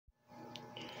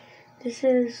This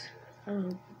is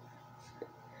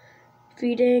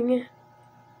feeding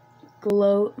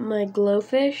my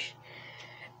glofish,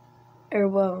 or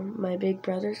well, my big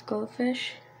brother's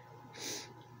glofish.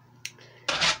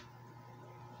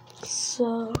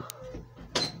 So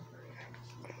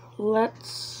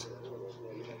let's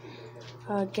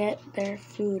get their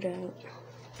food out.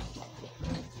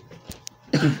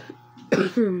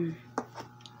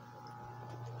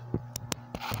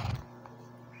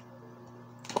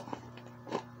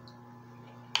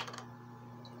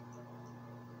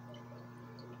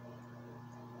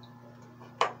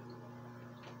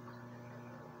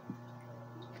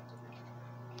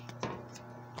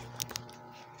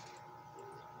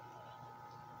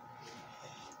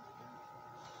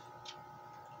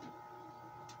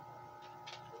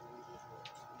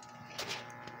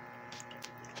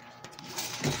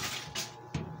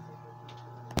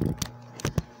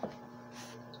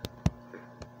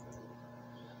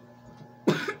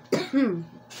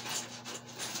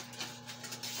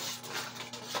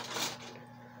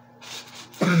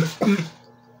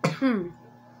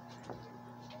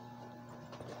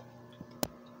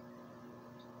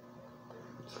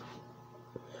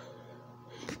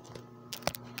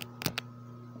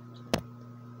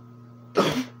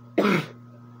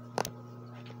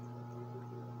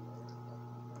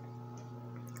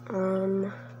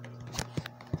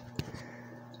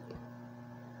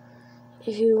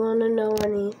 If you want to know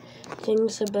any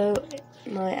things about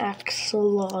my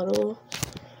axolotl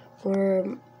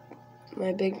or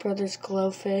my big brother's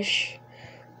glofish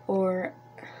or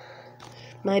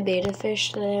my beta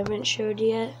fish that I haven't showed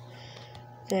yet,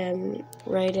 then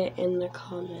write it in the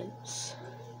comments.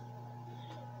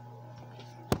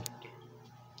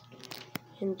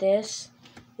 And this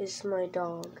is my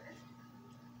dog.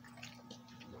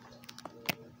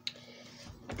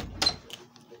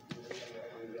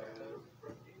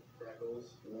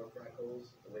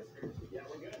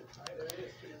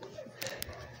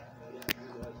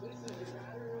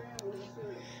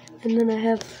 And then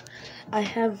I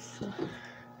have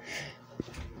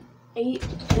 8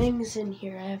 things in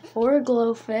here. I have 4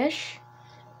 glowfish,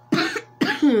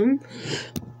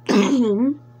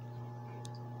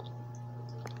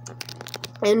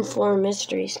 and 4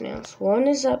 mystery snails. One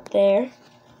is up there,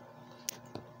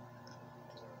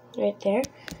 right there.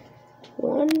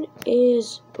 One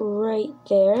is right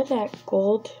there, that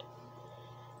gold,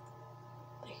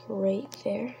 like right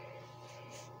there.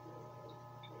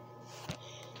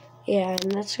 Yeah,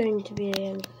 and that's going to be the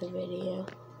end of the video.